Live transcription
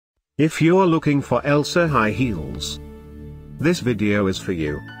If you're looking for Elsa high heels, this video is for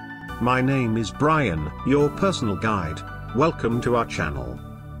you. My name is Brian, your personal guide. Welcome to our channel.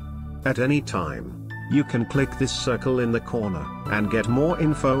 At any time, you can click this circle in the corner and get more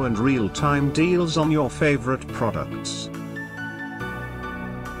info and real-time deals on your favorite products.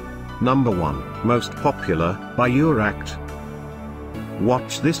 Number 1, Most Popular, by Uraqt.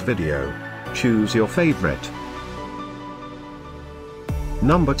 Watch this video. Choose your favorite.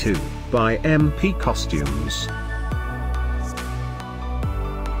 Number 2, by MP Costumes.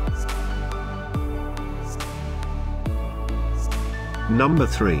 Number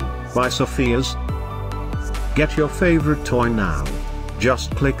 3, by Sophia's. Get your favorite toy now.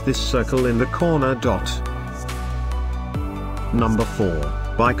 Just click this circle in the corner dot. Number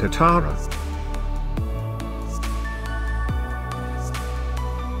 4, by Katara.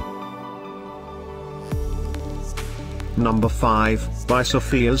 Number 5, by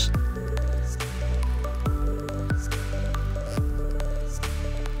Sophia's.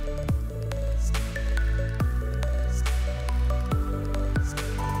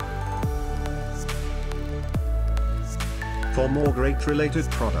 For more great related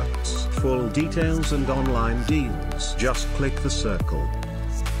products, full details and online deals, just click the circle.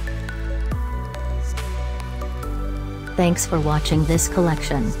 Thanks for watching this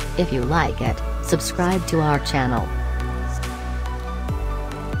collection. If you like it, subscribe to our channel.